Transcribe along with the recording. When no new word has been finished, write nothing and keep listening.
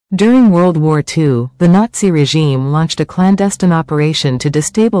During World War II, the Nazi regime launched a clandestine operation to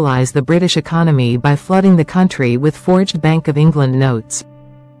destabilize the British economy by flooding the country with forged Bank of England notes.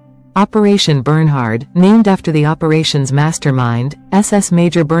 Operation Bernhard, named after the operation's mastermind, SS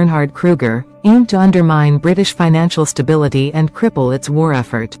Major Bernhard Kruger, aimed to undermine British financial stability and cripple its war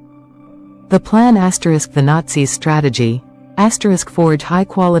effort. The plan *, the Nazis' strategy, * forge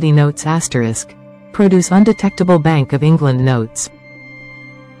high-quality notes * produce undetectable Bank of England notes.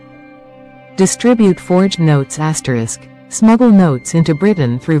 Distribute forged notes *, smuggle notes into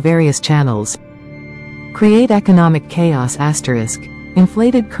Britain through various channels. Create economic chaos *,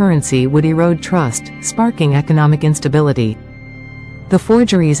 inflated currency would erode trust, sparking economic instability. The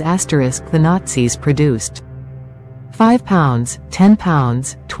forgeries * the Nazis produced. £5,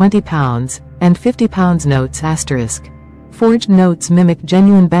 £10, £20, and £50 notes *. Forged notes mimic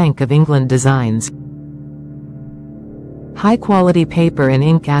genuine Bank of England designs. High-quality paper and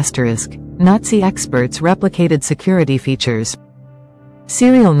ink *. Nazi experts replicated security features.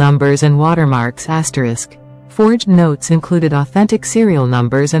 Serial numbers and watermarks *. Forged notes included authentic serial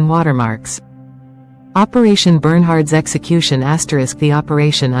numbers and watermarks. Operation Bernhard's execution *. The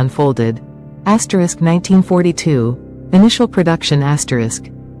operation unfolded. * 1942. Initial production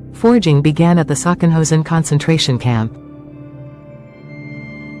 *. Forging began at the Sachsenhausen concentration camp.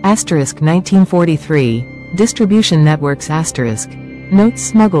 * 1943. Distribution networks *. Notes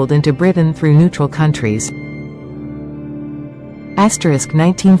smuggled into Britain through neutral countries. *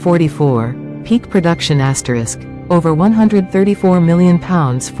 1944. Peak production *. Over £134 million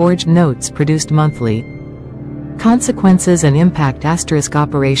forged notes produced monthly. Consequences and impact *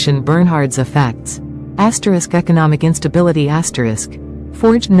 Operation Bernhard's effects. * Economic instability *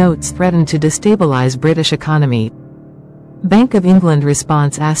 Forged notes threatened to destabilize British economy. Bank of England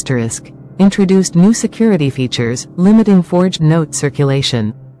response * introduced new security features, limiting forged note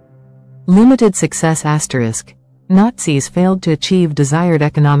circulation. Limited success *. Nazis failed to achieve desired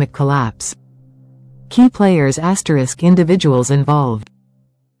economic collapse. Key players * individuals involved.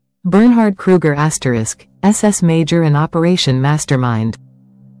 Bernhard Kruger * SS Major and Operation Mastermind.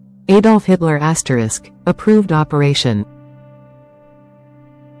 Adolf Hitler * approved operation.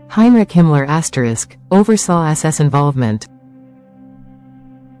 Heinrich Himmler * oversaw SS involvement.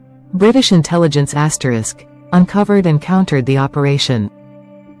 British intelligence * uncovered and countered the operation.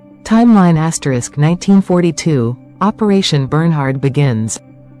 Timeline * 1942, Operation Bernhard begins.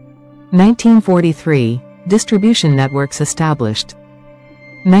 1943, distribution networks established.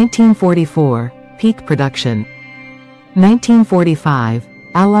 1944, peak production. 1945,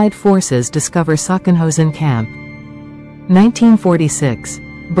 Allied forces discover Sachsenhausen camp. 1946,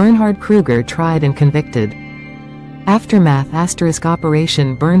 Bernhard Kruger tried and convicted. Aftermath *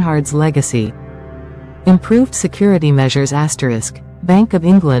 Operation Bernhard's legacy. Improved security measures * Bank of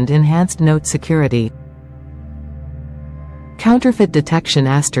England enhanced note security. Counterfeit detection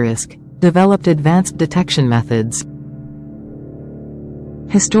 * developed advanced detection methods.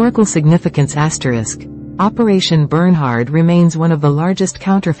 Historical significance * Operation Bernhard remains one of the largest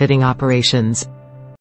counterfeiting operations.